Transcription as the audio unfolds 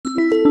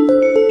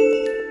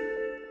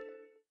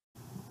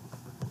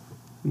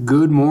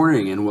Good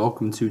morning and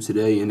welcome to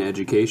Today in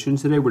Education.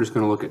 Today we're just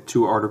going to look at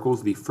two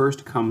articles. The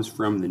first comes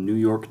from the New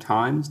York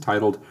Times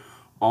titled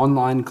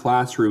Online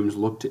Classrooms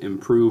Look to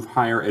Improve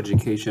Higher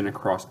Education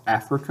Across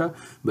Africa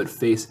but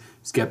Face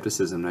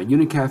Skepticism. Now,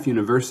 UNICAF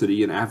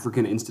University, an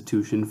African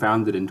institution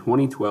founded in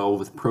 2012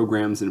 with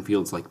programs in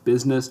fields like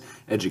business,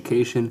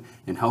 education,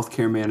 and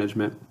healthcare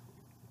management,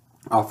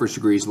 offers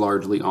degrees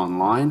largely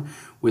online.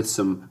 With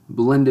some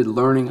blended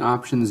learning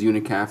options,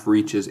 UNICAF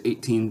reaches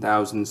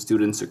 18,000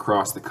 students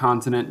across the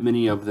continent.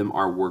 Many of them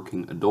are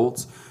working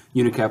adults.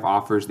 UNICAF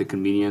offers the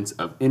convenience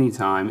of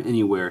anytime,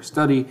 anywhere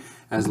study,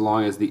 as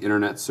long as the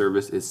internet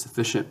service is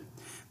sufficient.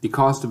 The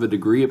cost of a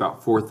degree,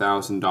 about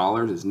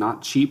 $4,000, is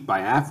not cheap by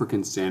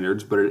African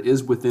standards, but it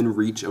is within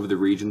reach of the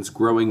region's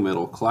growing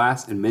middle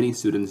class, and many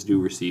students do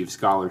receive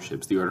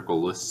scholarships. The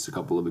article lists a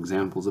couple of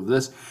examples of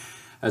this.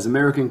 As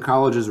American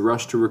colleges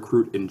rush to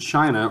recruit in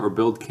China or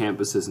build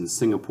campuses in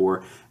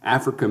Singapore,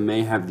 Africa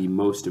may have the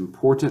most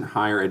important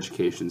higher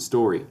education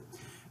story.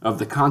 Of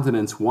the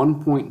continent's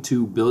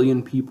 1.2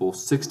 billion people,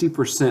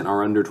 60%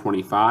 are under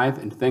 25,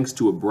 and thanks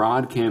to a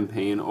broad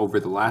campaign over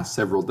the last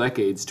several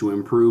decades to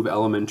improve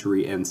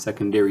elementary and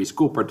secondary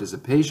school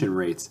participation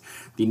rates,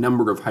 the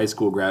number of high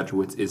school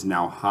graduates is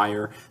now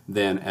higher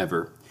than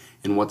ever.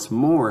 And what's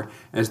more,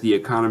 as the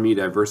economy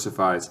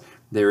diversifies,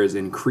 there is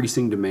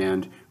increasing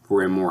demand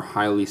for a more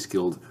highly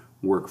skilled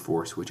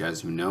workforce, which,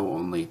 as you know,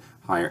 only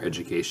higher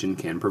education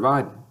can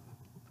provide,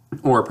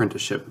 or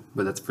apprenticeship,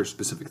 but that's for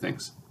specific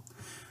things.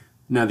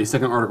 Now, the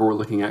second article we're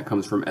looking at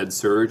comes from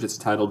EdSurge. It's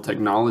titled,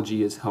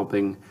 Technology is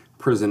Helping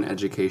Prison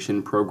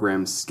Education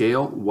Programs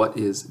Scale. What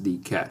is the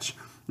catch?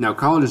 Now,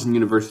 colleges and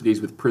universities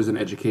with prison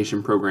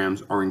education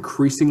programs are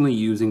increasingly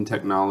using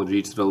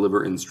technology to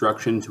deliver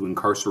instruction to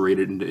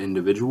incarcerated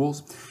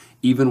individuals,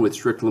 even with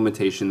strict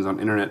limitations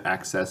on internet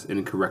access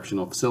in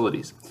correctional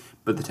facilities.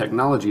 But the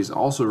technology is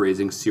also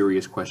raising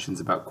serious questions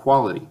about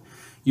quality.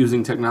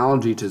 Using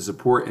technology to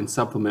support and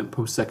supplement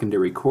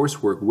post-secondary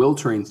coursework will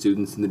train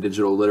students in the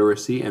digital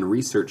literacy and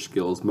research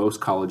skills most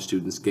college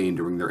students gain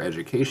during their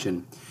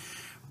education.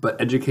 But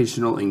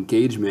educational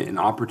engagement and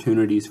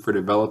opportunities for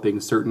developing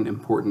certain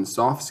important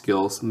soft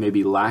skills may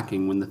be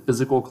lacking when the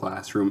physical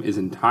classroom is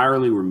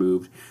entirely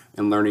removed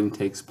and learning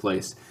takes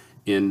place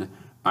in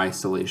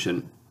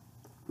isolation.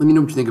 Let me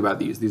know what you think about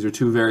these. These are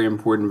two very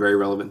important, very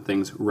relevant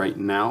things right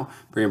now,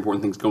 very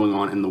important things going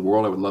on in the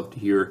world. I would love to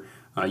hear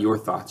your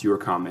thoughts, your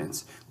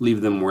comments.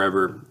 Leave them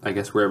wherever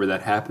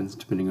that happens,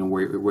 depending on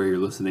where you're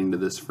listening to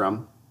this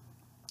from.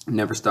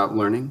 Never stop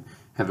learning.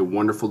 Have a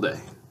wonderful day.